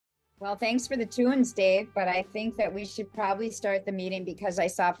Well, thanks for the tunes, Dave, but I think that we should probably start the meeting because I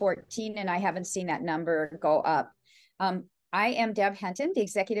saw 14 and I haven't seen that number go up. I am Deb Henton, the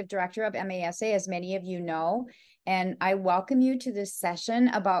Executive Director of MASA, as many of you know, and I welcome you to this session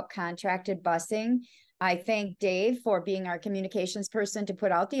about contracted busing. I thank Dave for being our communications person to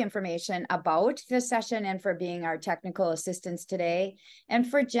put out the information about the session and for being our technical assistance today, and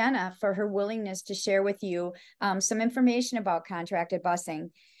for Jenna for her willingness to share with you some information about contracted busing.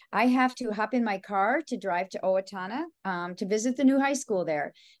 I have to hop in my car to drive to Owatonna to visit the new high school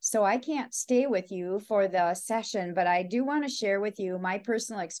there. So I can't stay with you for the session, but I do want to share with you my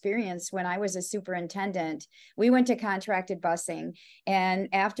personal experience when I was a superintendent. We went to contracted busing. And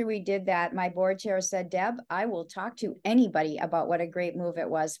after we did that, my board chair said, Deb, I will talk to anybody about what a great move it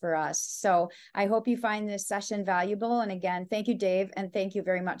was for us. So I hope you find this session valuable. And again, thank you, Dave. And thank you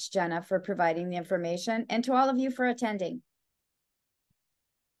very much, Jenna, for providing the information, and to all of you for attending.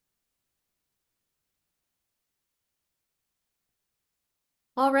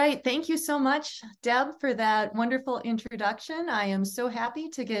 All right. Thank you so much, Deb, for that wonderful introduction. I am so happy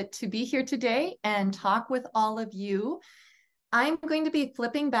to get to be here today and talk with all of you. I'm going to be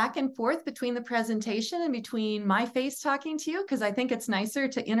flipping back and forth between the presentation and between my face talking to you, because I think it's nicer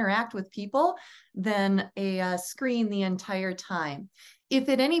to interact with people than a screen the entire time. If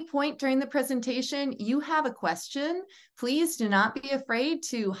at any point during the presentation you have a question, please do not be afraid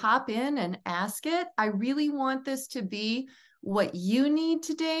to hop in and ask it. I really want this to be what you need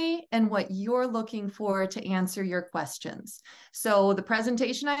today and what you're looking for to answer your questions. So the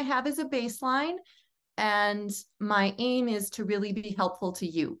presentation I have is a baseline, and my aim is to really be helpful to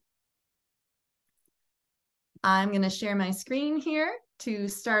you. I'm going to share my screen here to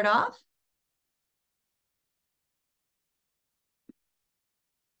start off.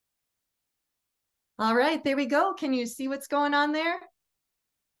 All right, there we go. Can you see what's going on there?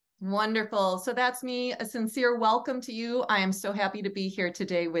 Wonderful. So that's me. A sincere welcome to you. I am so happy to be here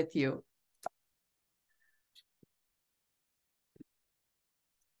today with you.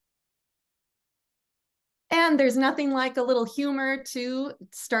 And there's nothing like a little humor to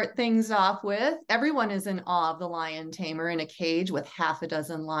start things off with. Everyone is in awe of the lion tamer in a cage with half a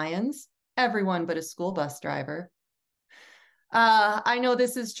dozen lions. Everyone but a school bus driver. I know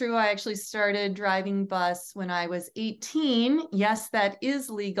this is true. I actually started driving bus when I was 18. Yes, that is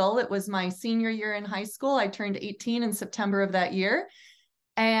legal. It was my senior year in high school. I turned 18 in September of that year.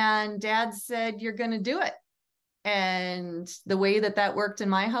 And Dad said, you're going to do it. And the way that that worked in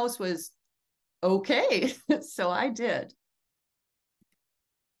my house was okay. So I did.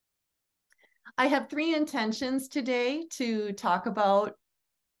 I have three intentions today to talk about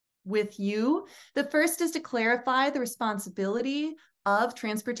with you. The first is to clarify the responsibility of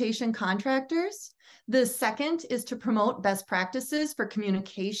transportation contractors. The second is to promote best practices for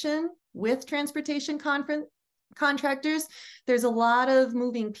communication with transportation contractors. There's a lot of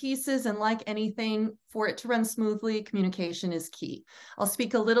moving pieces, and like anything, for it to run smoothly, communication is key. I'll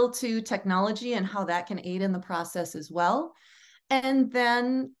speak a little to technology and how that can aid in the process as well. And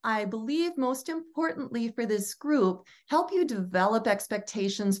then I believe most importantly for this group, help you develop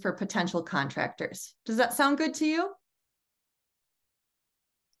expectations for potential contractors. Does that sound good to you?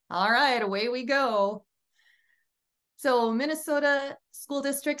 All right, away we go. So Minnesota school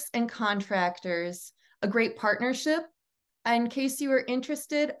districts and contractors, a great partnership. In case you are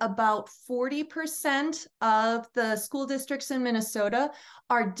interested, about 40% of the school districts in Minnesota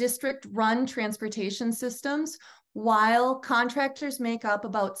are district-run transportation systems, while contractors make up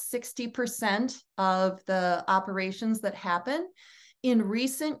about 60% of the operations that happen. In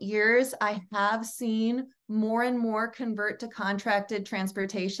recent years, I have seen more and more convert to contracted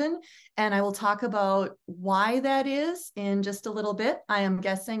transportation, and I will talk about why that is in just a little bit. I am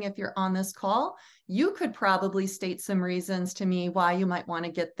guessing if you're on this call, you could probably state some reasons to me why you might want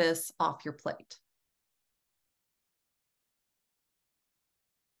to get this off your plate.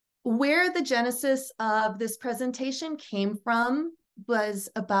 Where the genesis of this presentation came from was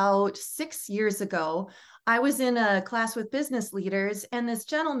about 6 years ago. I was in a class with business leaders, and this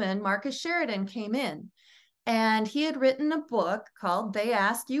gentleman, Marcus Sheridan, came in. And he had written a book called They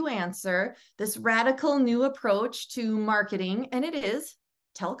Ask, You Answer, this radical new approach to marketing. And it is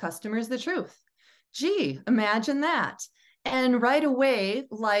tell customers the truth. Gee, imagine that. And right away,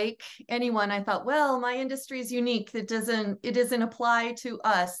 like anyone, I thought, well, my industry is unique. It doesn't apply to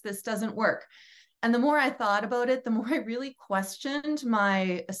us. This doesn't work. And the more I thought about it, the more I really questioned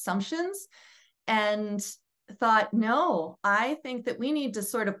my assumptions and thought, no, I think that we need to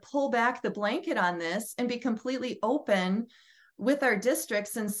sort of pull back the blanket on this and be completely open with our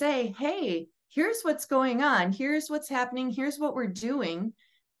districts and say, hey, here's what's going on. Here's what's happening. Here's what we're doing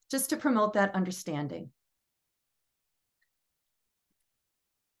just to promote that understanding.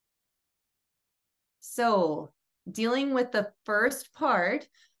 So dealing with the first part,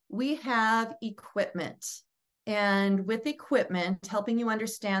 we have equipment. And with equipment, helping you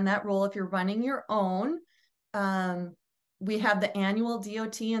understand that role if you're running your own, we have the annual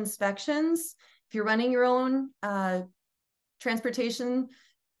DOT inspections. If you're running your own transportation,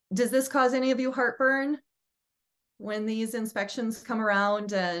 does this cause any of you heartburn when these inspections come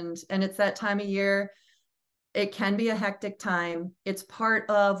around and it's that time of year? It can be a hectic time. It's part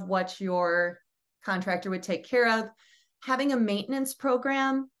of what your contractor would take care of. Having a maintenance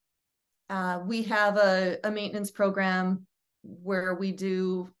program, we have a maintenance program where we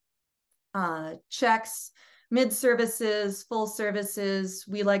do checks, mid-services, full services.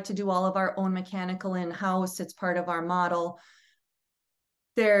 We like to do all of our own mechanical in-house. It's part of our model.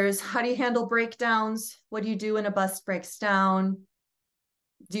 There's how do you handle breakdowns? What do you do when a bus breaks down?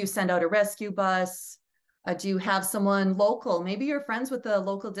 Do you send out a rescue bus? Do you have someone local? Maybe you're friends with the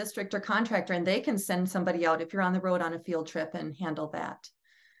local district or contractor and they can send somebody out if you're on the road on a field trip and handle that.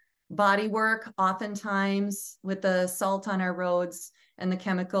 Body work, oftentimes with the salt on our roads and the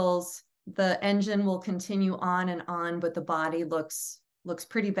chemicals, the engine will continue on, but the body looks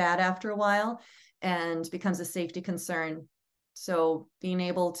pretty bad after a while and becomes a safety concern. So being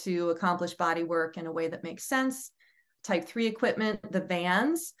able to accomplish body work in a way that makes sense. Type 3 equipment, the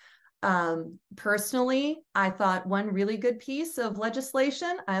vans. Personally, I thought one really good piece of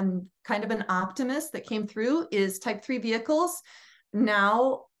legislation, I'm kind of an optimist, that came through is type 3 vehicles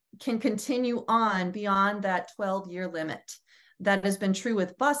now can continue on beyond that 12-year limit. That has been true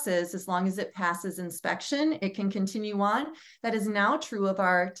with buses. As long as it passes inspection, it can continue on. That is now true of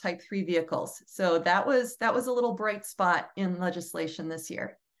our type 3 vehicles. So that was a little bright spot in legislation this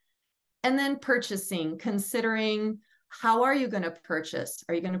year. And then purchasing, considering how are you going to purchase?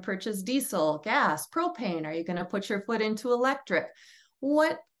 Are you going to purchase diesel, gas, propane? Are you going to put your foot into electric?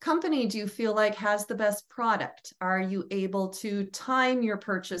 What company do you feel like has the best product? Are you able to time your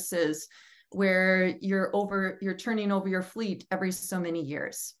purchases where you're turning over your fleet every so many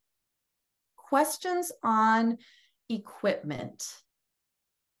years? Questions on equipment.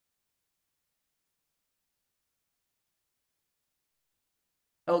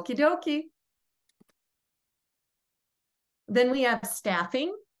 Okie dokie. Then we have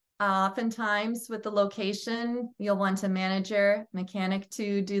staffing. Oftentimes with the location, you'll want a manager, mechanic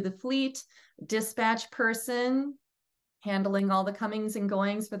to do the fleet, dispatch person, handling all the comings and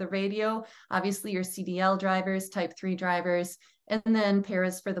goings for the radio, obviously your CDL drivers, type 3 drivers, and then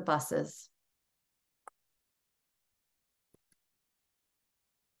paras for the buses.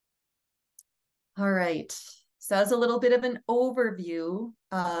 All right, so that was a little bit of an overview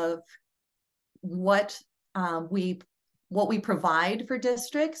of what we provide for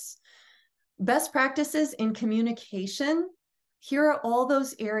districts. Best practices in communication. Here are all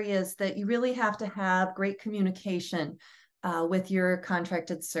those areas that you really have to have great communication with your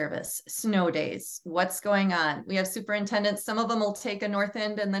contracted service. Snow days, what's going on? We have superintendents, some of them will take a north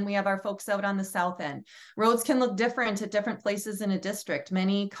end, and then we have our folks out on the south end. Roads can look different at different places in a district.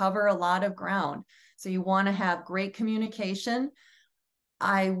 Many cover a lot of ground. So you want to have great communication.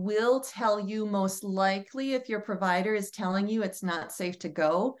 I will tell you, most likely if your provider is telling you it's not safe to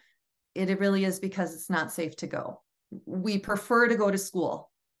go, it really is because it's not safe to go. We prefer to go to school.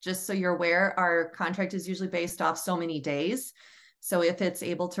 Just so you're aware, our contract is usually based off so many days. So if it's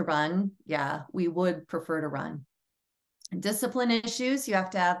able to run, yeah, we would prefer to run. Discipline issues, you have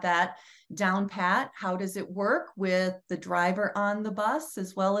to have that down pat. How does it work with the driver on the bus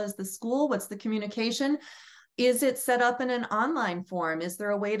as well as the school? What's the communication? Is it set up in an online form? Is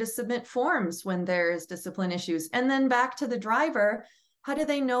there a way to submit forms when there's discipline issues? And then back to the driver, how do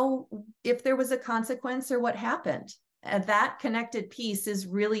they know if there was a consequence or what happened? That connected piece is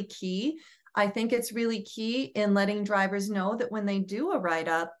really key. I think it's really key in letting drivers know that when they do a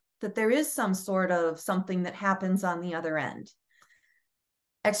write-up, that there is some sort of something that happens on the other end.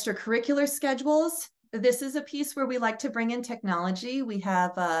 Extracurricular schedules. This is a piece where we like to bring in technology. We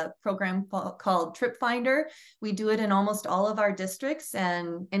have a program called Trip Finder. We do it in almost all of our districts,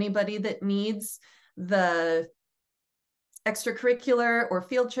 and anybody that needs the extracurricular or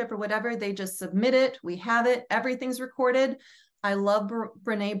field trip or whatever, they just submit it. We have it. Everything's recorded. I love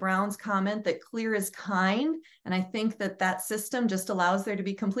Brene Brown's comment that clear is kind. And I think that that system just allows there to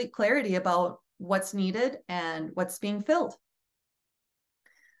be complete clarity about what's needed and what's being filled.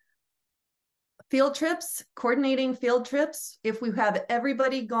 Field trips, coordinating field trips. If we have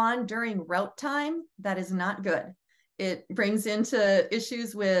everybody gone during route time, that is not good. It brings into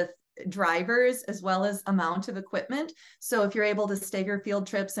issues with drivers as well as amount of equipment. So if you're able to stagger field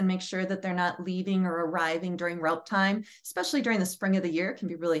trips and make sure that they're not leaving or arriving during route time, especially during the spring of the year, can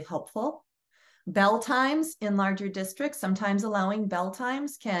be really helpful. Bell times in larger districts, sometimes allowing bell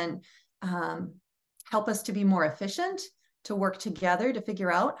times can help us to be more efficient, to work together to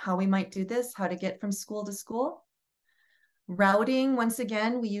figure out how we might do this, how to get from school to school. Routing, once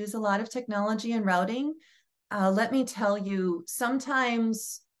again, we use a lot of technology in routing. Let me tell you,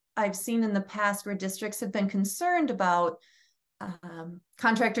 sometimes I've seen in the past where districts have been concerned about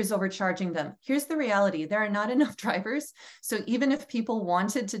contractors overcharging them. Here's the reality. There are not enough drivers. So even if people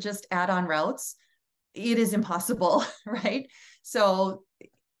wanted to just add on routes, it is impossible, right? So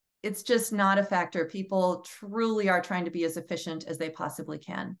it's just not a factor. People truly are trying to be as efficient as they possibly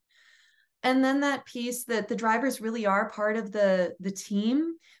can. And then that piece that the drivers really are part of the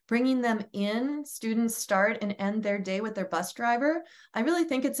team, bringing them in, students start and end their day with their bus driver. I really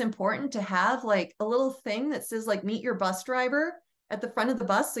think it's important to have like a little thing that says like, meet your bus driver at the front of the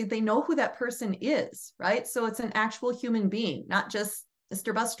bus so they know who that person is, right? So it's an actual human being, not just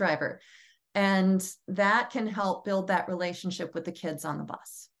Mr. Bus Driver. And that can help build that relationship with the kids on the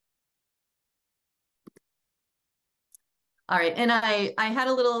bus. All right, and I had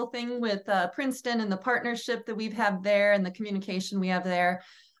a little thing with Princeton and the partnership that we've had there and the communication we have there.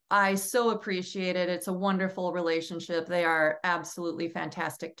 I so appreciate it. It's a wonderful relationship. They are absolutely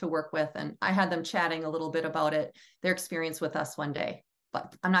fantastic to work with. And I had them chatting a little bit about it, their experience with us one day,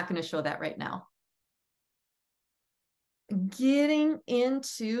 but I'm not going to show that right now. Getting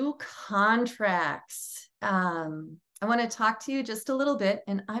into contracts. I want to talk to you just a little bit,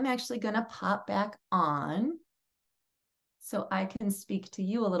 and I'm actually going to pop back on so I can speak to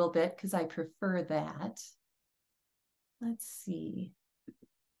you a little bit because I prefer that. Let's see.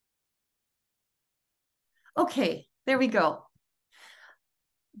 Okay, there we go.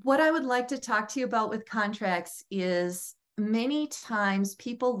 What I would like to talk to you about with contracts is many times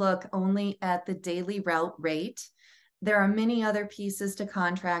people look only at the daily route rate. There are many other pieces to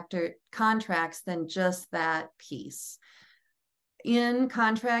contracts than just that piece. In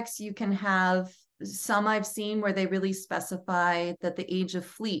contracts, you can have some I've seen where they really specify that the age of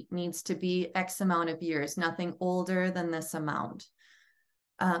fleet needs to be X amount of years, nothing older than this amount.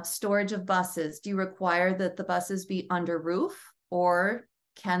 Storage of buses. Do you require that the buses be under roof, or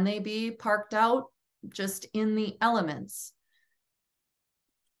can they be parked out just in the elements?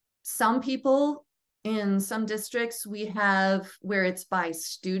 Some people in some districts, we have where it's by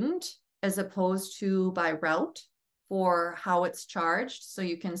student as opposed to by route for how it's charged. So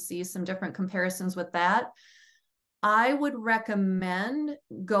you can see some different comparisons with that. I would recommend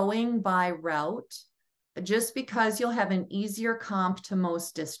going by route just because you'll have an easier comp to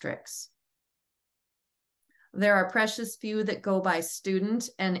most districts. There are precious few that go by student,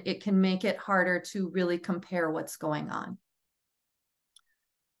 and it can make it harder to really compare what's going on.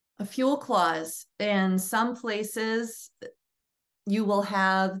 A fuel clause. In some places, you will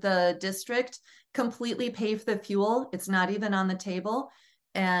have the district completely pay for the fuel. It's not even on the table,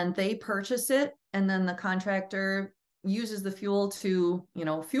 and they purchase it, and then the contractor uses the fuel to,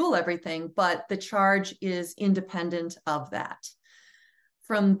 fuel everything, but the charge is independent of that.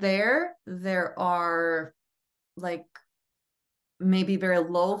 From there are like maybe very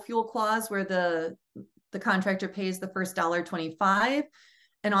low fuel clause where the contractor pays the first $1.25.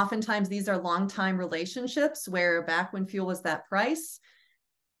 And oftentimes these are long-time relationships where back when fuel was that price,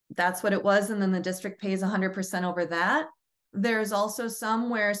 that's what it was. And then the district pays 100% over that. There's also some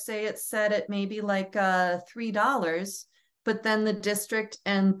where, say it's set at maybe like $3, but then the district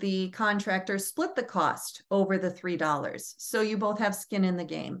and the contractor split the cost over the $3. So you both have skin in the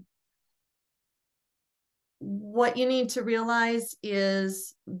game. What you need to realize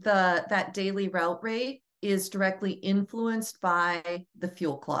is that daily route rate is directly influenced by the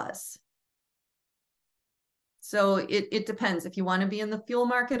fuel clause. So it depends. If you want to be in the fuel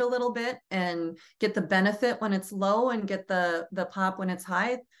market a little bit and get the benefit when it's low and get the pop when it's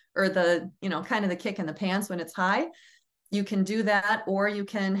high, or the, kind of the kick in the pants when it's high, you can do that, or you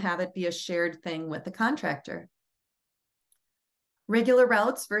can have it be a shared thing with the contractor. Regular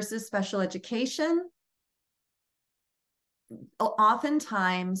routes versus special education.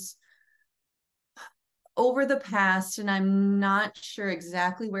 Oftentimes, over the past, and I'm not sure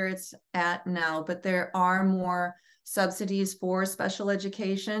exactly where it's at now, but there are more subsidies for special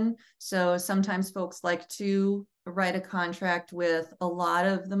education. So sometimes folks like to write a contract with a lot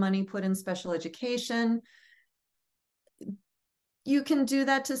of the money put in special education. You can do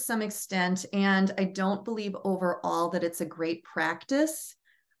that to some extent, and I don't believe overall that it's a great practice,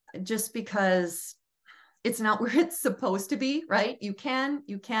 just because it's not where it's supposed to be, right? You can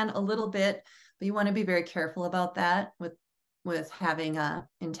a little bit, but you want to be very careful about that with having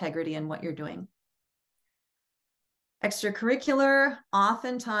integrity in what you're doing. Extracurricular,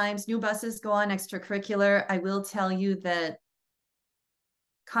 oftentimes new buses go on extracurricular. I will tell you that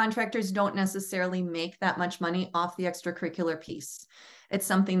contractors don't necessarily make that much money off the extracurricular piece. It's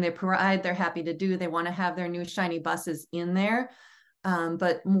something they provide, they're happy to do. They want to have their new shiny buses in there.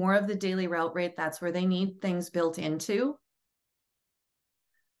 But more of the daily route rate, that's where they need things built into.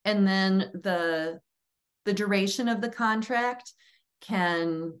 And then the duration of the contract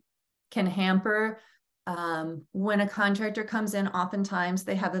can hamper. When a contractor comes in, oftentimes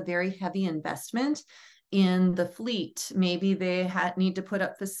they have a very heavy investment in the fleet. Maybe they need to put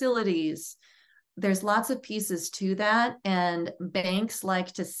up facilities. There's lots of pieces to that, and banks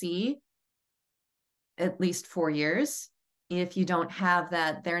like to see at least 4 years. If you don't have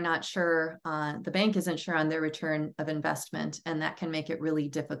that, they're not sure, the bank isn't sure on their return of investment, and that can make it really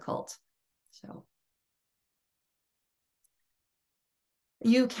difficult. So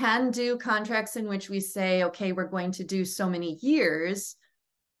you can do contracts in which we say, okay, we're going to do so many years,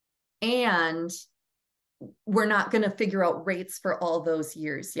 and we're not going to figure out rates for all those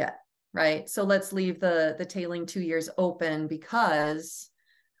years yet, right? So let's leave the tailing 2 years open because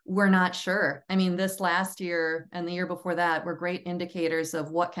we're not sure. I mean, this last year and the year before that were great indicators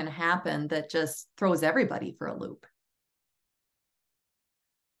of what can happen that just throws everybody for a loop.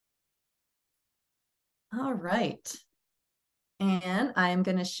 All right. And I'm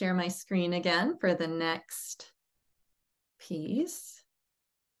going to share my screen again for the next piece.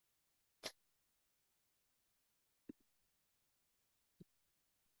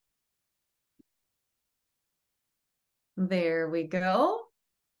 There we go.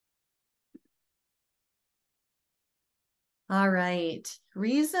 All right.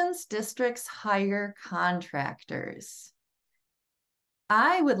 Reasons districts hire contractors.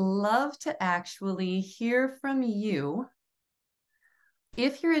 I would love to actually hear from you.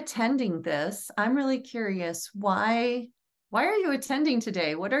 If you're attending this, I'm really curious, why are you attending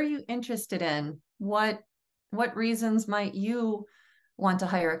today? What are you interested in? What reasons might you want to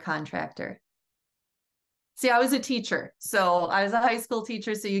hire a contractor? See, I was a teacher, so I was a high school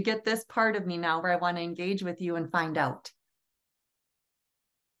teacher, so you get this part of me now where I want to engage with you and find out.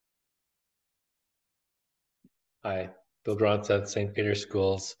 Hi, Bill Grantz at St. Peter's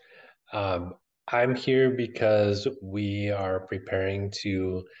Schools. I'm here because we are preparing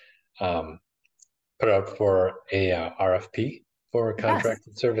to put out for a RFP for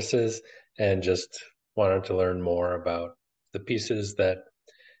contracted services, and just wanted to learn more about the pieces that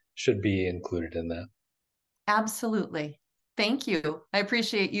should be included in that. Absolutely. Thank you. I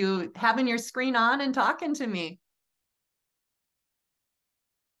appreciate you having your screen on and talking to me.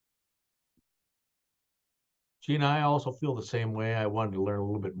 Gina, I also feel the same way. I wanted to learn a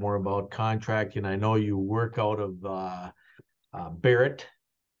little bit more about contracting. I know you work out of Barrett.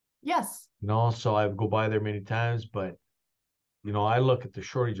 Yes. So I go by there many times, but I look at the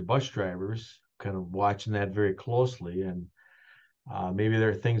shortage of bus drivers, kind of watching that very closely, and maybe there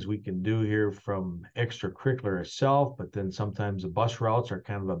are things we can do here from extracurricular itself, but then sometimes the bus routes are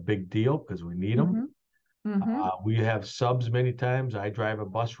kind of a big deal because we need them. We have subs many times. I drive a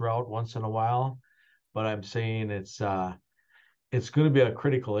bus route once in a while, but I'm saying it's going to be a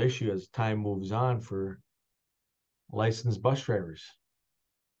critical issue as time moves on for licensed bus drivers.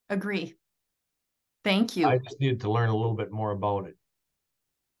 Agree. Thank you. I just needed to learn a little bit more about it.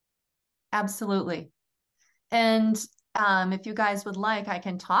 Absolutely. And if you guys would like, I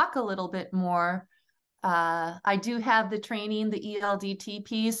can talk a little bit more. I do have the training, the ELDT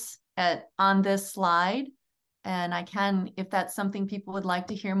piece on this slide. And I can, if that's something people would like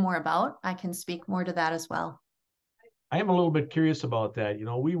to hear more about, I can speak more to that as well. I am a little bit curious about that.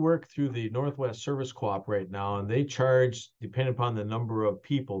 We work through the Northwest Service Co-op right now, and they charge, depending upon the number of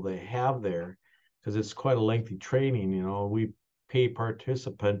people they have there, because it's quite a lengthy training. We pay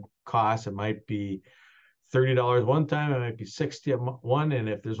participant costs. It might be $30 one time, it might be $60 one, and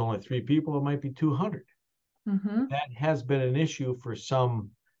if there's only 3 people, it might be $200. That has been an issue for some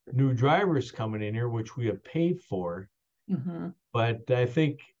new drivers coming in here, which we have paid for. But I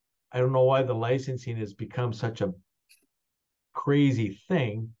don't know why the licensing has become such a crazy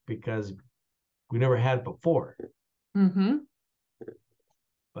thing, because we never had it before.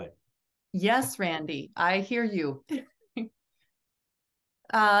 But yes, Randy, I hear you.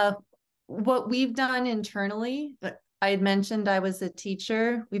 What we've done internally, I had mentioned I was a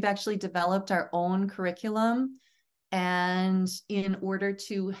teacher. We've actually developed our own curriculum. And in order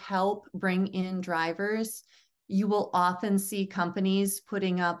to help bring in drivers, you will often see companies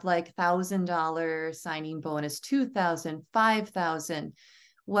putting up like $1,000 signing bonus, $2,000, $5,000.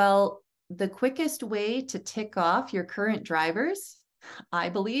 Well, the quickest way to tick off your current drivers, I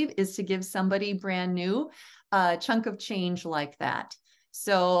believe, is to give somebody brand new a chunk of change like that.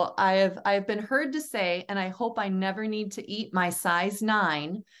 So I've been heard to say, and I hope I never need to eat my size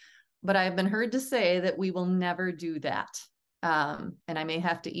 9, but I've been heard to say that we will never do that. And I may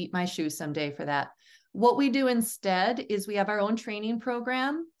have to eat my shoes someday for that. What we do instead is we have our own training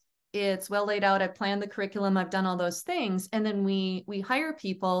program. It's well laid out. I've planned the curriculum. I've done all those things. And then we hire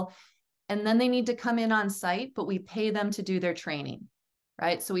people, and then they need to come in on site, but we pay them to do their training,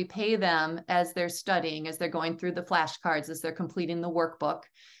 right? So we pay them as they're studying, as they're going through the flashcards, as they're completing the workbook,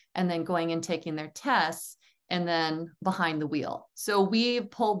 and then going and taking their tests, and then behind the wheel. So we've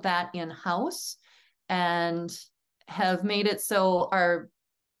pulled that in-house and have made it so our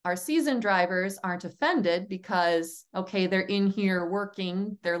seasoned drivers aren't offended because, okay, they're in here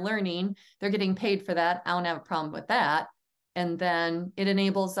working, they're learning, they're getting paid for that. I don't have a problem with that. And then it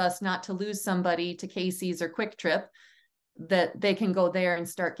enables us not to lose somebody to Casey's or Quick Trip, that they can go there and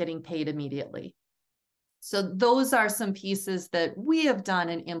start getting paid immediately. So those are some pieces that we have done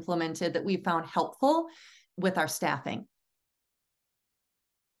and implemented that we found helpful with our staffing.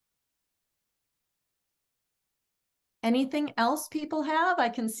 Anything else people have? I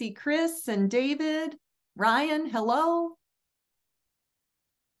can see Chris and David. Ryan, hello.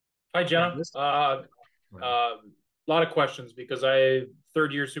 Hi, Jenna. A lot of questions because I,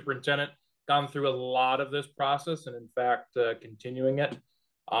 third-year superintendent, gone through a lot of this process and, in fact, continuing it.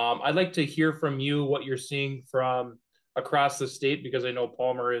 I'd like to hear from you what you're seeing from across the state, because I know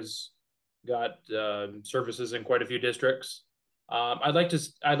Palmer has got services in quite a few districts. I'd like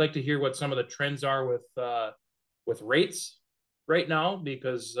to hear what some of the trends are with rates right now,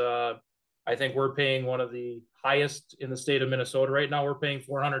 because I think we're paying one of the highest in the state of Minnesota right now. We're paying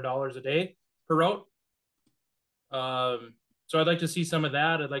 $400 a day per route. So I'd like to see some of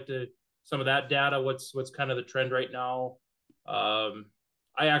that. I'd like to some of that data. What's kind of the trend right now?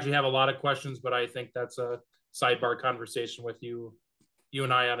 I actually have a lot of questions, but I think that's a sidebar conversation with you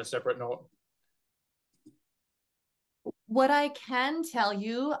and I on a separate note. What I can tell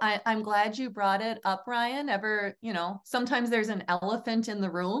you, I'm glad you brought it up, Ryan. Sometimes there's an elephant in the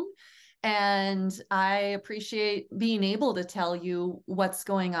room, and I appreciate being able to tell you what's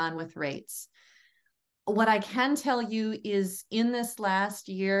going on with rates. What I can tell you is in this last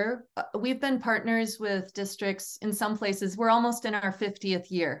year, we've been partners with districts in some places. We're almost in our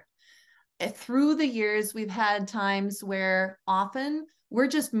 50th year. Through the years, we've had times where often we're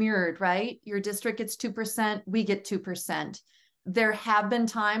just mirrored, right? Your district gets 2%, we get 2%. There have been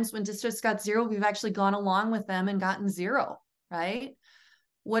times when districts got 0, we've actually gone along with them and gotten 0, right?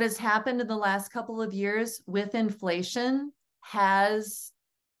 What has happened in the last couple of years with inflation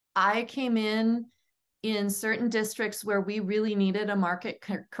I came in certain districts where we really needed a market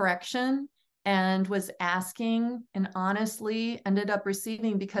correction and was asking, and honestly ended up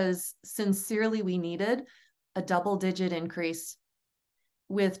receiving, because sincerely we needed a double-digit increase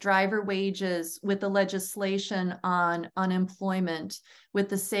with driver wages, with the legislation on unemployment, with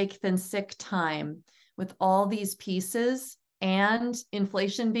the safe and sick time, with all these pieces, and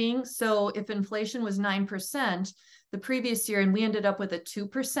inflation being, so if inflation was 9% the previous year and we ended up with a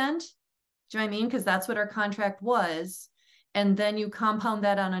 2%, do you know what I mean? Because that's what our contract was. And then you compound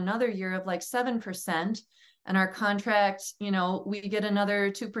that on another year of like 7%, and our contract, we get another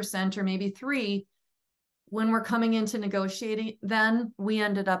 2% or maybe 3%. When we're coming into negotiating, then we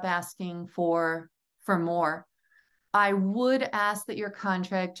ended up asking for more. I would ask that your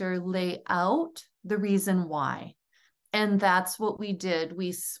contractor lay out the reason why. And that's what we did.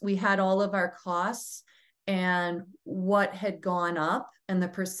 We had all of our costs and what had gone up and the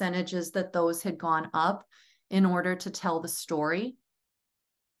percentages that those had gone up in order to tell the story.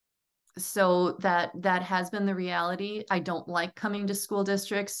 So that has been the reality. I don't like coming to school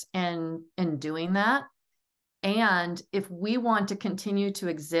districts and doing that. And if we want to continue to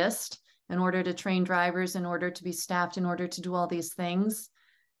exist in order to train drivers, in order to be staffed, in order to do all these things,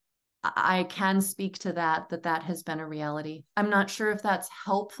 I can speak to that has been a reality. I'm not sure if that's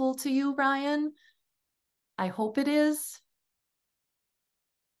helpful to you, Ryan. I hope it is.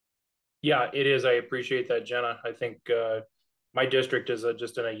 Yeah, it is. I appreciate that, Jenna. I think my district is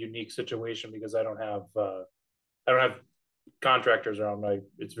just in a unique situation because I don't have contractors around.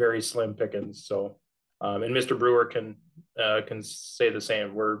 It's very slim pickings. So, and Mr. Brewer can say the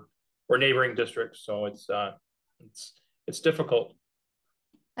same. We're neighboring districts, so it's difficult.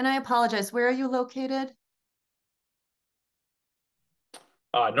 And I apologize. Where are you located?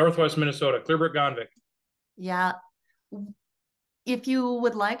 Northwest Minnesota, Clearbrook-Gonvick. Yeah. If you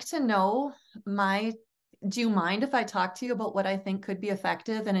would like to know do you mind if I talk to you about what I think could be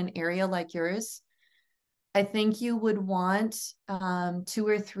effective in an area like yours? I think you would want 2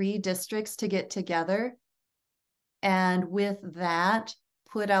 or 3 districts to get together, and with that,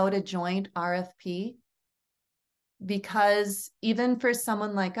 put out a joint RFP. Because even for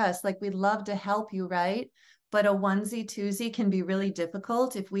someone like us, like, we'd love to help you, right? But a onesie twosie can be really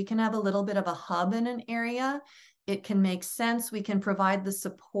difficult. If we can have a little bit of a hub in an area, it can make sense. We can provide the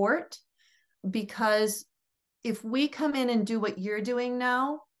support, because if we come in and do what you're doing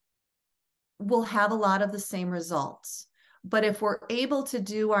now, we'll have a lot of the same results. But if we're able to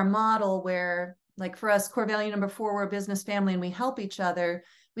do our model where, like for us, core value number 4, we're a business family and we help each other,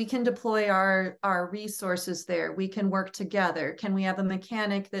 we can deploy our resources there. We can work together. Can we have a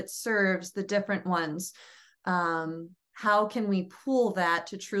mechanic that serves the different ones? How can we pool that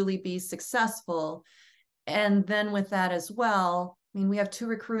to truly be successful? And then with that as well, I mean, we have 2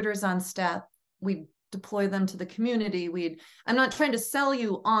 recruiters on staff. We deploy them to the community. I'm not trying to sell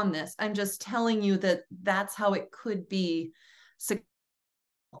you on this. I'm just telling you that that's how it could be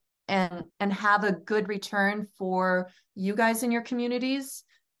and have a good return for you guys in your communities,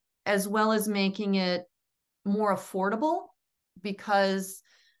 as well as making it more affordable, because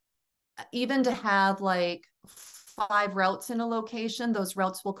even to have like 5 routes in a location, those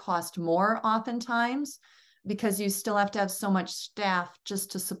routes will cost more oftentimes, because you still have to have so much staff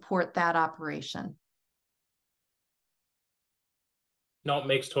just to support that operation. No, it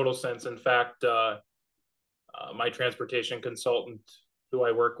makes total sense. In fact, my transportation consultant who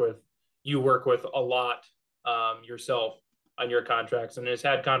you work with a lot yourself on your contracts, and has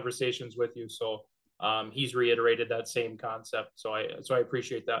had conversations with you. So he's reiterated that same concept. So I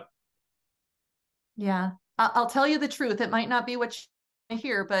appreciate that. Yeah, I'll tell you the truth. It might not be what you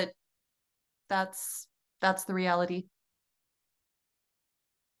hear, but that's the reality.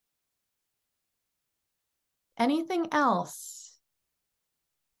 Anything else?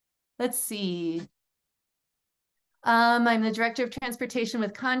 Let's see. I'm the director of transportation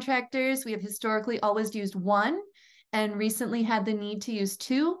with contractors. We have historically always used 1 and recently had the need to use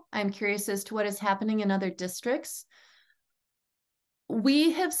 2. I'm curious as to what is happening in other districts.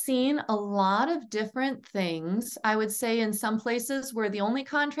 We have seen a lot of different things. I would say in some places we're the only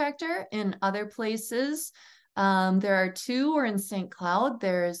contractor. In other places, there are 2, or in St. Cloud,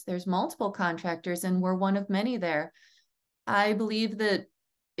 there's multiple contractors, and we're one of many there. I believe that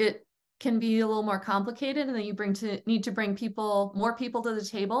it can be a little more complicated, and that you need to bring more people to the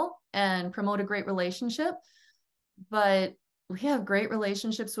table and promote a great relationship. But we have great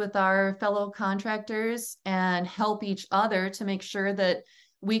relationships with our fellow contractors and help each other to make sure that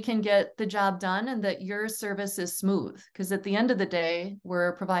we can get the job done and that your service is smooth, because at the end of the day,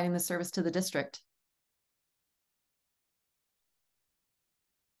 we're providing the service to the district.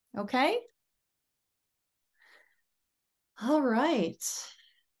 Okay. All right.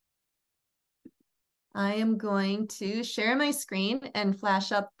 I am going to share my screen and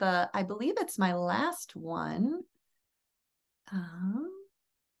flash up I believe it's my last one.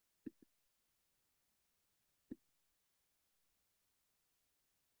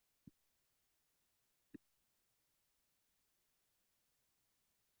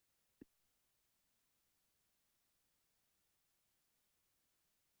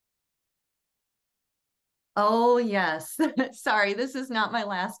 Oh, yes. Sorry, this is not my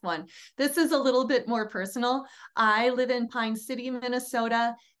last one. This is a little bit more personal. I live in Pine City,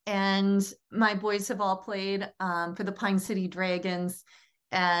 Minnesota, and my boys have all played for the Pine City Dragons.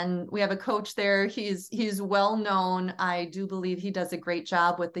 And we have a coach there. He's well known. I do believe he does a great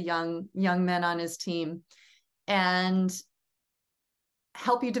job with the young men on his team. And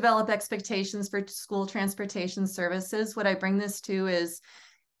help you develop expectations for school transportation services. What I bring this to is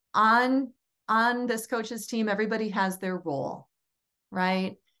on this coach's team, everybody has their role,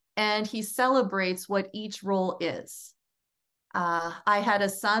 right? And he celebrates what each role is. I had a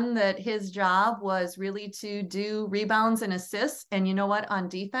son that his job was really to do rebounds and assists. And you know what? On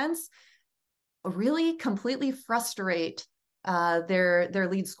defense, really completely frustrate their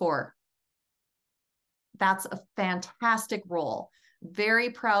lead scorer. That's a fantastic role. Very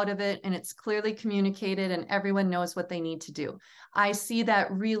proud of it, and it's clearly communicated, and everyone knows what they need to do. I see that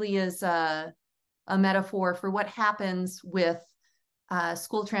really as a metaphor for what happens with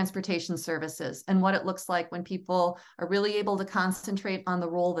school transportation services and what it looks like when people are really able to concentrate on the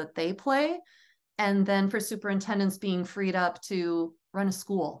role that they play, and then for superintendents being freed up to run a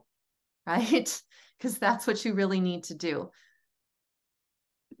school, right? Because that's what you really need to do.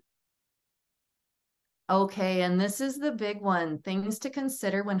 Okay, and this is the big one. Things to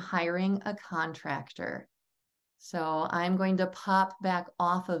consider when hiring a contractor. So I'm going to pop back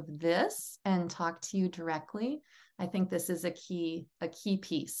off of this and talk to you directly. I think this is a key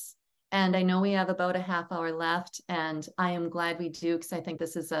piece. And I know we have about a half hour left, and I am glad we do, because I think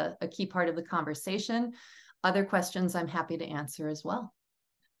this is a key part of the conversation. Other questions I'm happy to answer as well.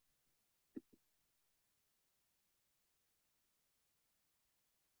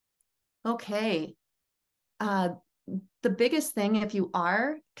 Okay. The biggest thing, if you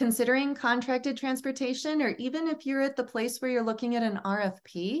are considering contracted transportation, or even if you're at the place where you're looking at an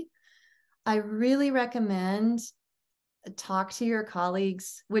RFP, I really recommend talk to your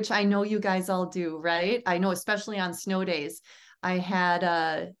colleagues, which I know you guys all do, right? I know, especially on snow days. I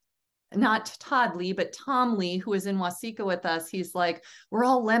had not Todd Lee, but Tom Lee, who was in Waseca with us. He's like, we're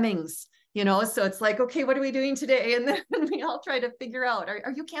all lemmings, you know? So it's like, okay, what are we doing today? And then we all try to figure out,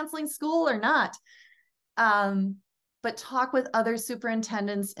 are you canceling school or not? But talk with other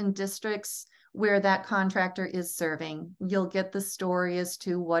superintendents in districts where that contractor is serving. You'll get the story as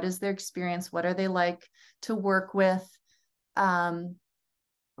to what is their experience, what are they like to work with.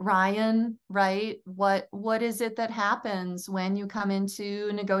 Ryan, right? What is it that happens when you come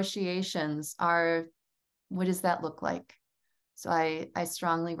into negotiations? What does that look like? So I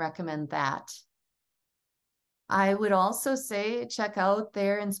strongly recommend that. I would also say check out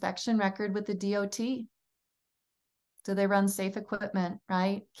their inspection record with the DOT. Do they run safe equipment,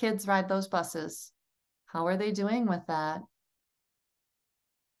 right? Kids ride those buses. How are they doing with that?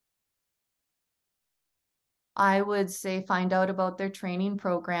 I would say find out about their training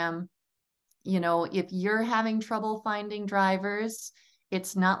program. You know, if you're having trouble finding drivers,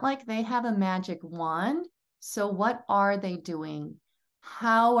 it's not like they have a magic wand. So what are they doing?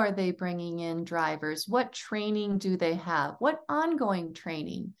 How are they bringing in drivers? What training do they have? What ongoing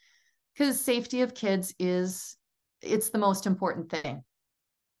training? Because safety of kids it's the most important thing.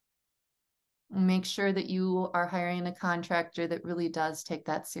 Make sure that you are hiring a contractor that really does take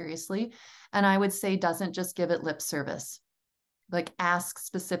that seriously. And I would say doesn't just give it lip service, like ask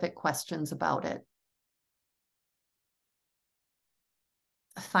specific questions about it.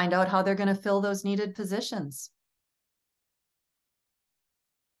 Find out how they're going to fill those needed positions.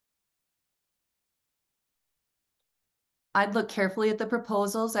 I'd look carefully at the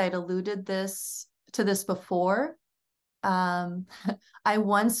proposals. I had alluded to this before. I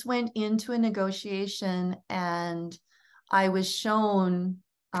once went into a negotiation and I was shown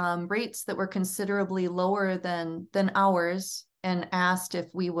rates that were considerably lower than ours, and asked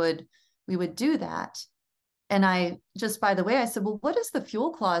if we would do that. And I just, by the way, I said, well, what is the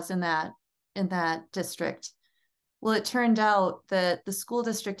fuel clause in that district? Well, it turned out that the school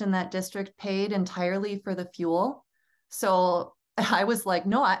district in that district paid entirely for the fuel. So I was like,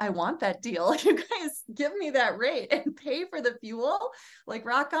 no, I want that deal. You guys give me that rate and pay for the fuel, like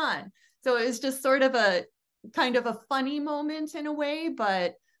rock on. So it was just sort of a kind of a funny moment in a way,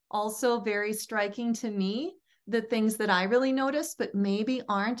 but also very striking to me, the things that I really noticed, but maybe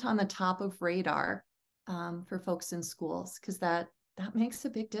aren't on the top of radar for folks in schools, because that makes a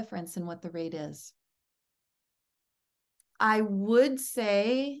big difference in what the rate is. I would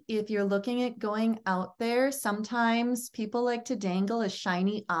say if you're looking at going out there, sometimes people like to dangle a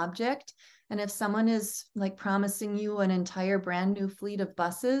shiny object. And if someone is like promising you an entire brand new fleet of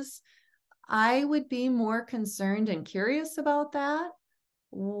buses, I would be more concerned and curious about that.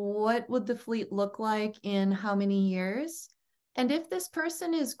 What would the fleet look like in how many years? And if this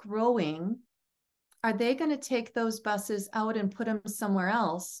person is growing, are they going to take those buses out and put them somewhere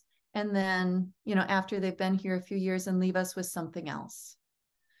else? And then, you know, after they've been here a few years, and leave us with something else?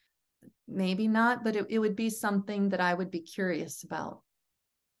 Maybe not, but it would be something that I would be curious about.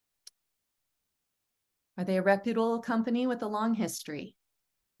 Are they a reputable company with a long history?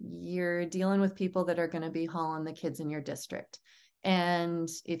 You're dealing with people that are going to be hauling the kids in your district. And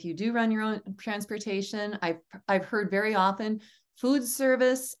if you do run your own transportation, I've heard very often food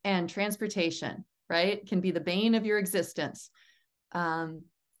service and transportation, right, can be the bane of your existence.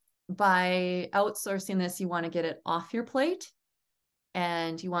 By outsourcing this, you want to get it off your plate,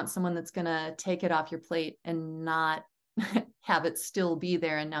 and you want someone that's going to take it off your plate and not have it still be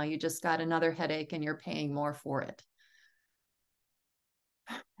there. And now you just got another headache and you're paying more for it.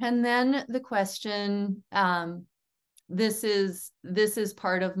 And then the question, this is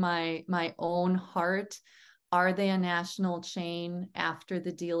part of my own heart. Are they a national chain? After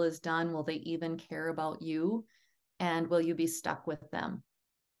the deal is done, will they even care about you? And will you be stuck with them?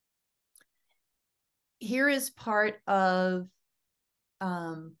 Here is part of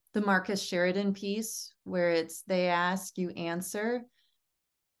the Marcus Sheridan piece where it's they ask, you answer.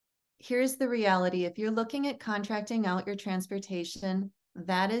 Here's the reality. If you're looking at contracting out your transportation,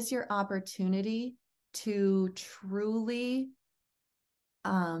 that is your opportunity to truly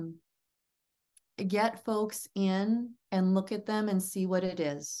get folks in and look at them and see what it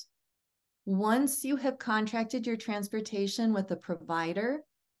is. Once you have contracted your transportation with a provider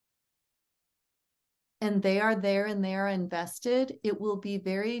and they are there and they are invested, it will be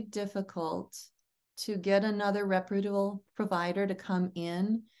very difficult to get another reputable provider to come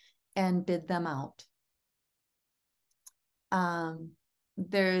in and bid them out.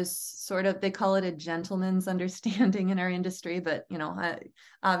 There's sort of, they call it a gentleman's understanding in our industry, but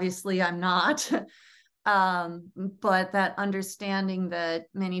obviously I'm not. But that understanding that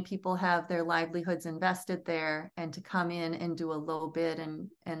many people have their livelihoods invested there, and to come in and do a low bid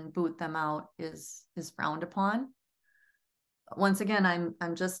and boot them out is frowned upon. Once again,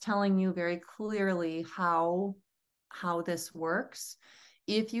 I'm just telling you very clearly how this works.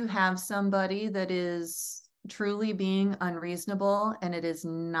 If you have somebody that is truly being unreasonable and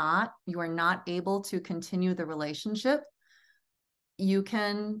you are not able to continue the relationship, you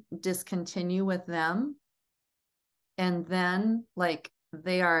can discontinue with them, and then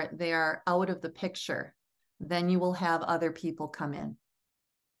they are out of the picture. Then you will have other people come in.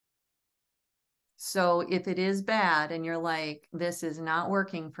 So if it is bad and you're like, this is not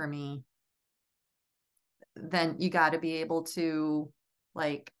working for me, then you got to be able to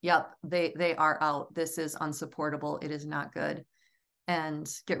yep, they are out. This is unsupportable. It is not good.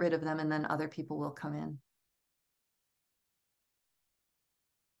 And get rid of them, and then other people will come in.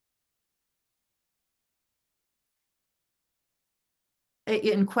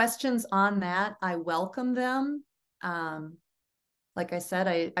 In questions on that, I welcome them. Like I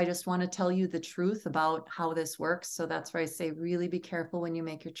said, I just want to tell you the truth about how this works. So that's why I say really be careful when you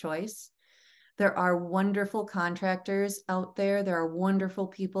make your choice. There are wonderful contractors out there. There are wonderful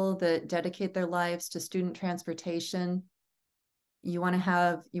people that dedicate their lives to student transportation. You want to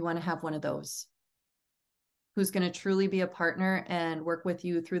have one of those who's going to truly be a partner and work with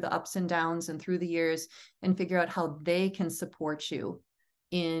you through the ups and downs and through the years, and figure out how they can support you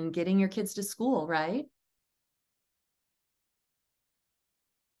in getting your kids to school, right?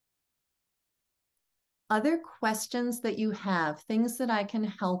 Other questions that you have, things that I can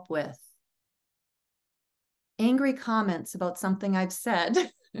help with. Angry comments about something I've said.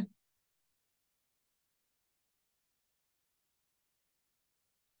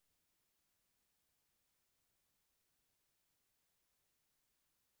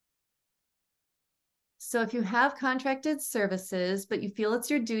 So if you have contracted services, but you feel it's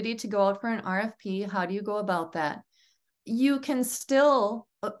your duty to go out for an RFP, how do you go about that? You can still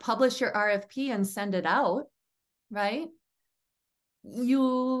publish your RFP and send it out, right?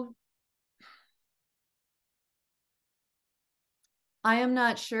 I am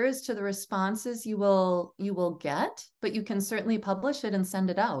not sure as to the responses you will get, but you can certainly publish it and send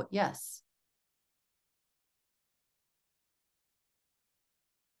it out. Yes.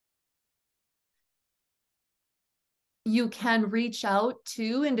 You can reach out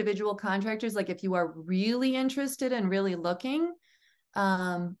to individual contractors. Like if you are really interested and really looking,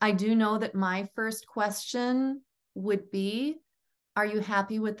 I do know that my first question would be, are you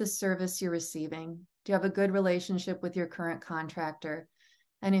happy with the service you're receiving? Do you have a good relationship with your current contractor?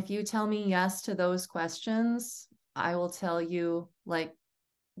 And if you tell me yes to those questions, I will tell you,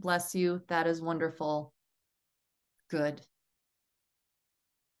 bless you, that is wonderful. Good.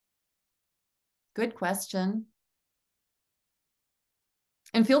 Good question.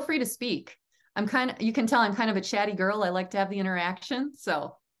 And feel free to speak. You can tell I'm kind of a chatty girl. I like to have the interaction.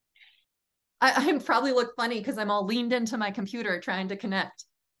 So I probably look funny because I'm all leaned into my computer trying to connect.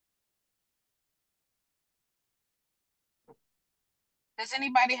 Does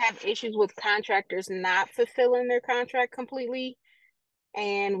anybody have issues with contractors not fulfilling their contract completely,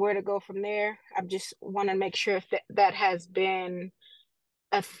 and where to go from there? I just want to make sure if that has been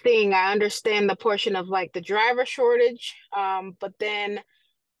a thing. I understand the portion of the driver shortage, but then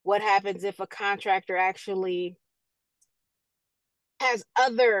what happens if a contractor actually has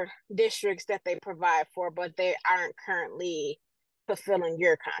other districts that they provide for, but they aren't currently fulfilling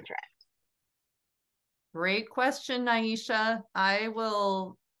your contract? Great question, Naisha. I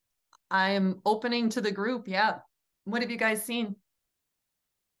am opening to the group. Yeah. What have you guys seen?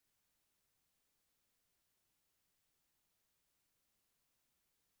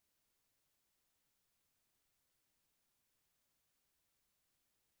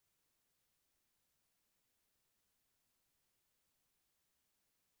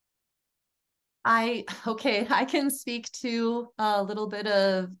 I can speak to a little bit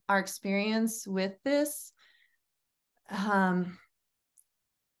of our experience with this.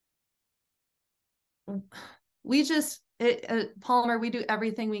 We just, Palmer, we do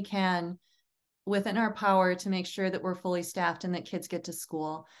everything we can within our power to make sure that we're fully staffed and that kids get to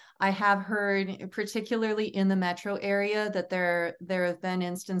school. I have heard, particularly in the metro area, that there have been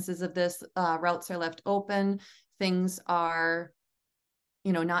instances of this. Routes are left open, things are,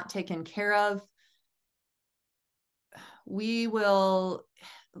 not taken care of. We will,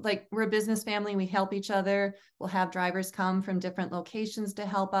 like, we're a business family, we help each other. We'll have drivers come from different locations to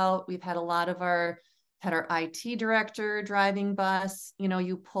help out. We've had a lot of our IT director driving bus.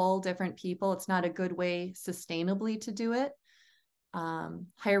 You pull different people. It's not a good way sustainably to do it.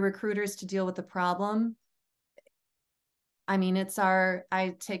 Hire recruiters to deal with the problem. I mean,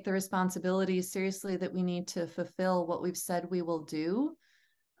 I take the responsibility seriously that we need to fulfill what we've said we will do.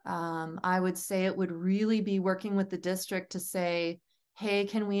 I would say it would really be working with the district to say, hey,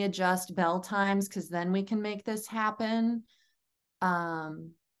 can we adjust bell times? Because then we can make this happen.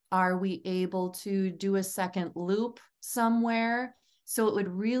 Are we able to do a second loop somewhere? So it would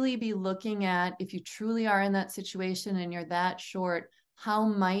really be looking at, if you truly are in that situation and you're that short, how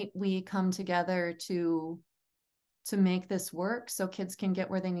might we come together to make this work so kids can get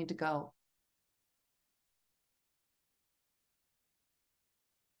where they need to go?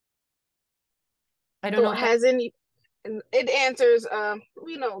 I don't know. It answers, a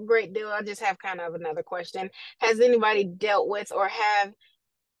great deal. I just have kind of another question. Has anybody dealt with or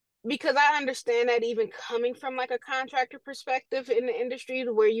because I understand that even coming from like a contractor perspective in the industry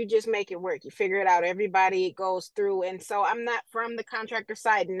where you just make it work, you figure it out, everybody goes through. And so I'm not from the contractor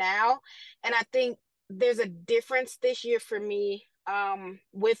side now. And I think there's a difference this year for me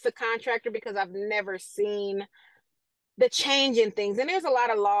with the contractor because I've never seen the change in things. And there's a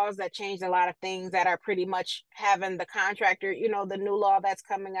lot of laws that changed a lot of things that are pretty much having the contractor, the new law that's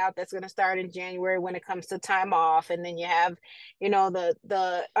coming out that's going to start in January when it comes to time off. And then you have,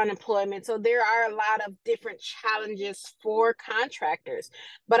 the unemployment. So there are a lot of different challenges for contractors.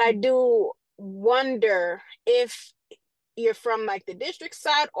 But I do wonder if you're from like the district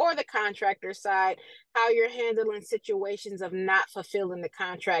side or the contractor side, how you're handling situations of not fulfilling the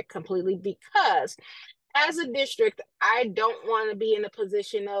contract completely, because as a district, I don't want to be in a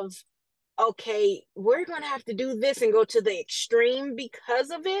position of, okay, we're going to have to do this and go to the extreme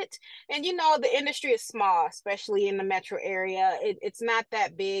because of it. And, the industry is small, especially in the metro area. It's not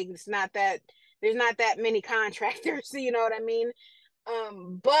that big. There's not that many contractors, you know what I mean?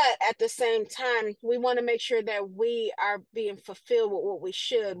 But at the same time, we want to make sure that we are being fulfilled with what we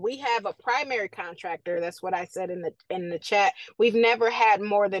should. We have a primary contractor. That's what I said in the chat. We've never had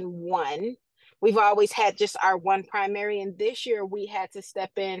more than one. We've always had just our one primary, and this year we had to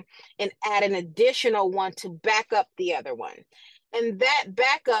step in and add an additional one to back up the other one. And that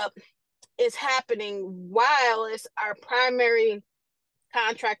backup is happening while our primary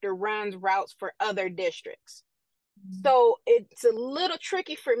contractor runs routes for other districts. So it's a little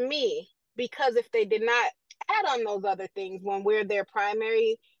tricky for me because if they did not add on those other things when we're their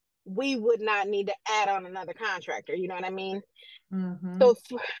primary, we would not need to add on another contractor. You know what I mean? Mm-hmm. So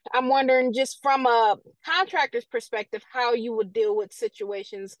I'm wondering, just from a contractor's perspective, how you would deal with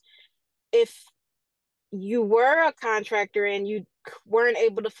situations if you were a contractor and you weren't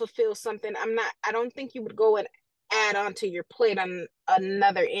able to fulfill something. I don't think you would go and add on to your plate on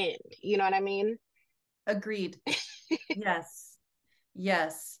another end. You know what I mean? Agreed. Yes.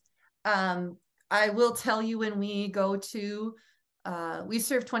 Yes. I will tell you, when we go to, we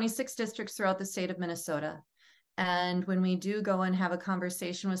serve 26 districts throughout the state of Minnesota. And when we do go and have a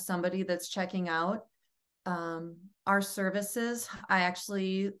conversation with somebody that's checking out our services, I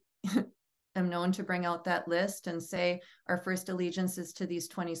actually am known to bring out that list and say, our first allegiance is to these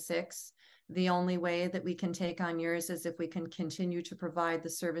 26. The only way that we can take on yours is if we can continue to provide the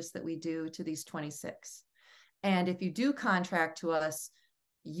service that we do to these 26. And if you do contract to us,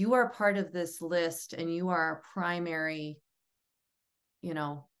 you are part of this list and you are our primary,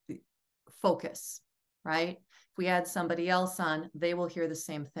 focus, right? If we add somebody else on, they will hear the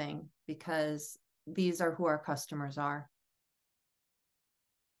same thing because these are who our customers are.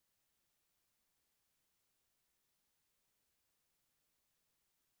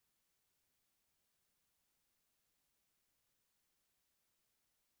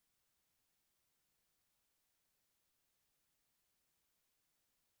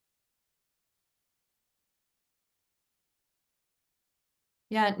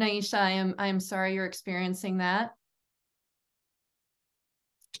 Yeah, Naisha, I am sorry you're experiencing that.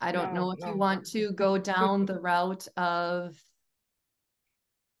 I don't know if you want to go down the route of,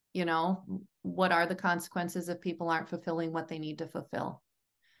 what are the consequences if people aren't fulfilling what they need to fulfill?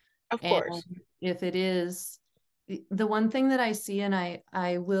 Of course. And if it is, the one thing that I see, and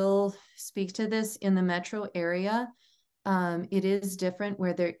I will speak to this in the metro area, It is different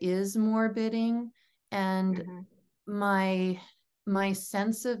where there is more bidding, and my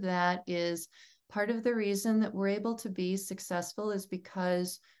sense of that is part of the reason that we're able to be successful is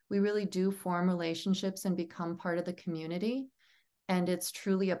because we really do form relationships and become part of the community, and it's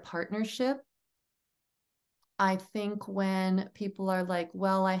truly a partnership. I think when people are like,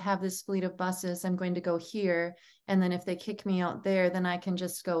 well, I have this fleet of buses, I'm going to go here, and then if they kick me out there, then I can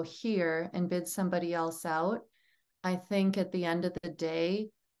just go here and bid somebody else out. I think at the end of the day,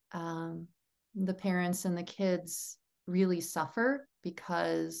 the parents and the kids really suffer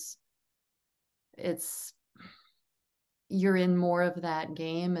because you're in more of that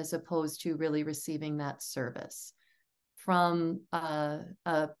game as opposed to really receiving that service from a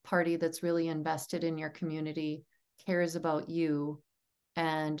party that's really invested in your community, cares about you,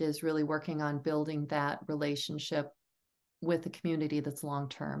 and is really working on building that relationship with the community that's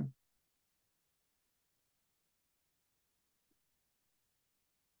long-term.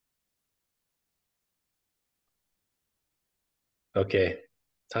 Okay,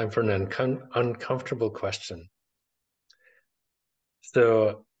 time for an uncomfortable question.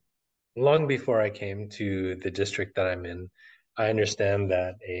 So long before I came to the district that I'm in, I understand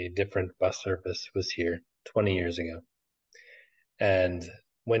that a different bus service was here 20 years ago and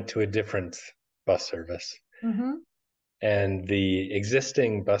went to a different bus service. Mm-hmm. And the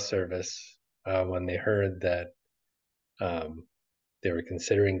existing bus service, when they heard that they were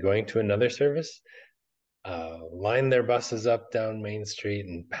considering going to another service, lined their buses up down Main Street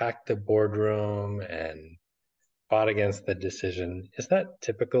and packed the boardroom and fought against the decision. Is that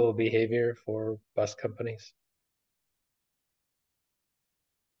typical behavior for bus companies?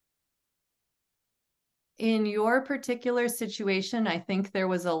 In your particular situation, I think there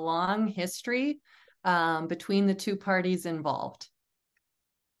was a long history between the two parties involved.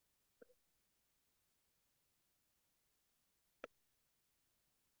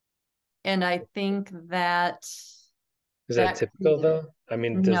 And I think that... Is that typical though? I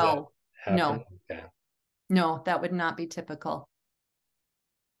mean, does that happen? No. Okay. No, that would not be typical.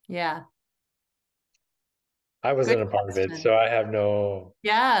 Yeah. I wasn't a part of it, so I have no...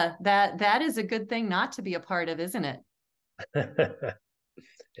 Yeah, that is a good thing not to be a part of, isn't it?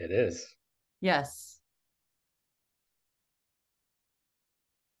 It is. Yes.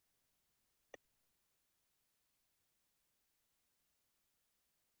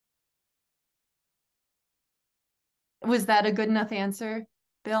 Was that a good enough answer,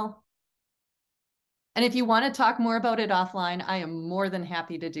 Bill? And if you want to talk more about it offline, I am more than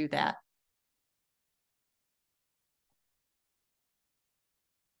happy to do that.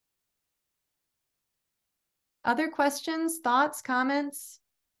 Other questions, thoughts, comments?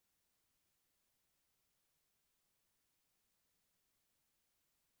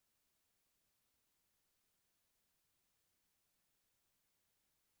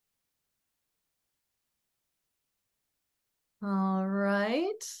 All right.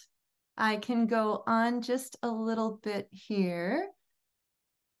 I can go on just a little bit here.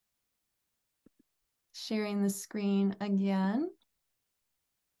 Sharing the screen again.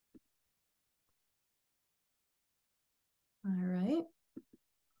 All right.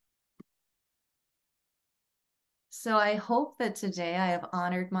 So I hope that today I have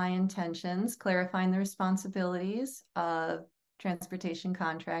honored my intentions, clarifying the responsibilities of transportation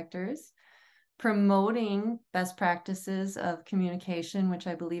contractors, promoting best practices of communication, which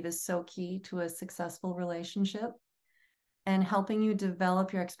I believe is so key to a successful relationship, and helping you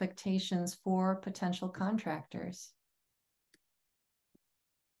develop your expectations for potential contractors.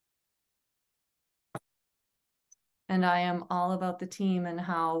 And I am all about the team and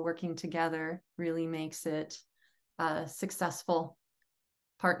how working together really makes it a successful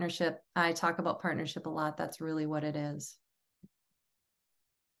partnership. I talk about partnership a lot. That's really what it is.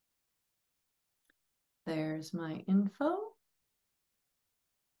 There's my info.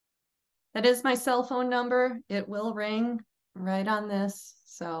 That is my cell phone number. It will ring right on this.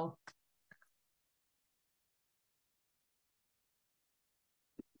 So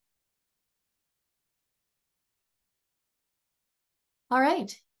all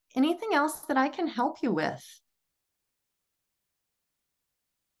right. Anything else that I can help you with?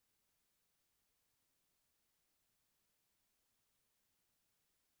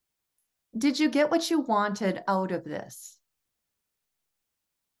 Did you get what you wanted out of this?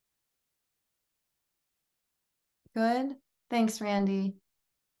 Good. Thanks, Randy.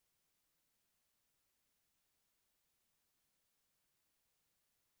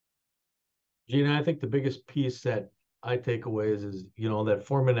 Gina, I think the biggest piece that I take away is that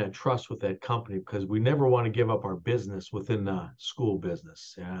forming that trust with that company, because we never want to give up our business within the school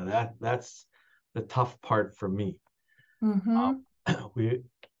business. Yeah, that's the tough part for me.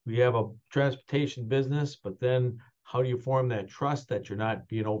 We have a transportation business, but then how do you form that trust that you're not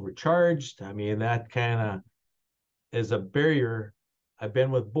being overcharged? I mean, that kind of is a barrier. I've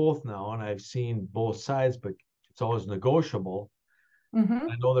been with both now, and I've seen both sides, but it's always negotiable.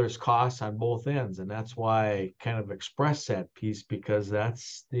 I know there's costs on both ends, and that's why I kind of express that piece, because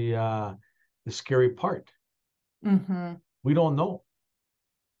that's the scary part. We don't know.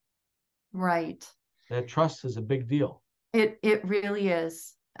 Right. That trust is a big deal. It really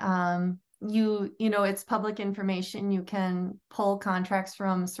is. You know, it's public information. You can pull contracts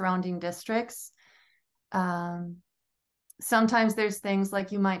from surrounding districts. Sometimes there's things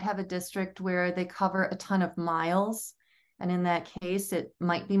like you might have a district where they cover a ton of miles. And in that case, it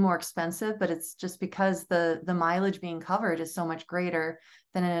might be more expensive, but it's just because the mileage being covered is so much greater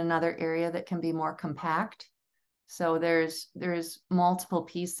than in another area that can be more compact. So there's multiple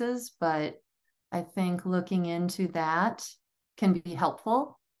pieces, but I think looking into that can be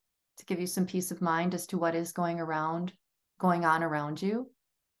helpful to give you some peace of mind as to what is going on around you.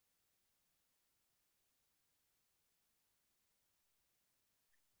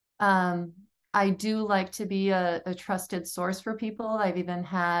 I do like to be a trusted source for people. I've even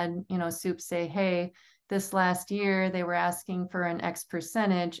had, you know, Soup say, hey, this last year they were asking for an X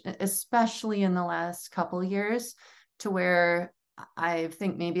percentage, especially in the last couple years, to where I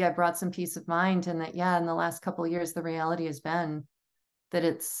think maybe I brought some peace of mind, and that, yeah, in the last couple of years, the reality has been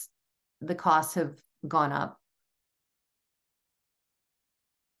that the costs have gone up.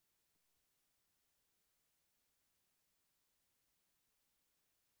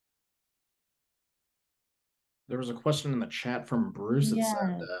 There was a question in the chat from Bruce. It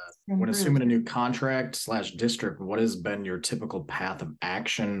said, when Bruce. assuming a new contract / district, what has been your typical path of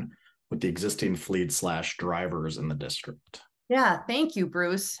action with the existing fleet / drivers in the district? Yeah, thank you,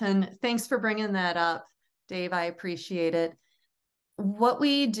 Bruce. And thanks for bringing that up, Dave. I appreciate it. What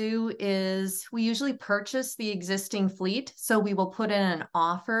we do is we usually purchase the existing fleet. So we will put in an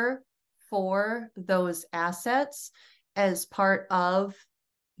offer for those assets as part of,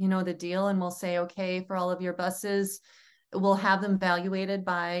 you know, the deal. And we'll say, okay, for all of your buses, we'll have them evaluated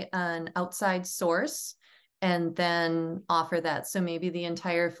by an outside source and then offer that. So maybe the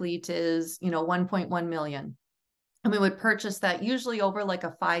entire fleet is, you know, 1.1 million. And we would purchase that usually over like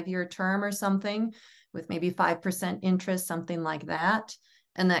a 5-year term or something, with maybe 5% interest, something like that.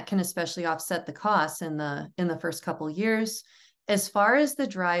 And that can especially offset the costs in the first couple of years. As far as the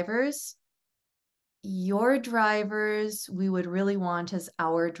drivers, your drivers, we would really want as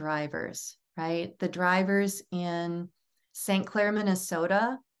our drivers, right? The drivers in St. Clair,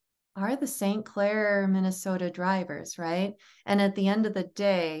 Minnesota are the St. Clair, Minnesota drivers, right? And at the end of the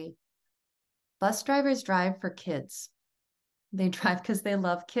day, bus drivers drive for kids. They drive because they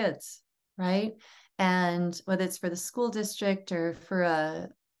love kids, right? And whether it's for the school district or for a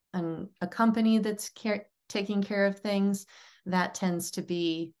company that's taking care of things, that tends to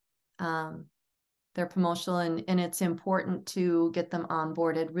be their promotional, and it's important to get them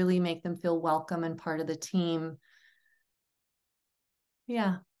onboarded, really make them feel welcome and part of the team.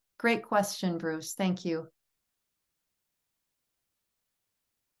 Yeah, great question, Bruce. Thank you.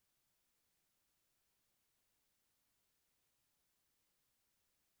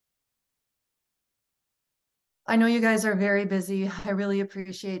 I know you guys are very busy. I really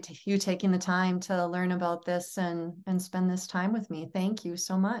appreciate you taking the time to learn about this and spend this time with me. Thank you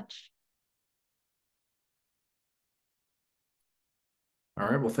so much. All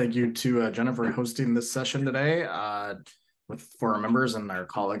right. Well, thank you to Jenna for hosting this session today for our members and our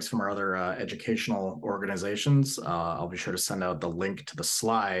colleagues from our other educational organizations. I'll be sure to send out the link to the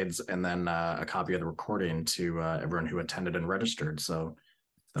slides and then a copy of the recording to everyone who attended and registered. So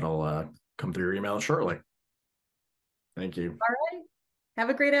that'll come through your email shortly. Thank you. All right. Have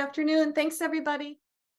a great afternoon. Thanks, everybody.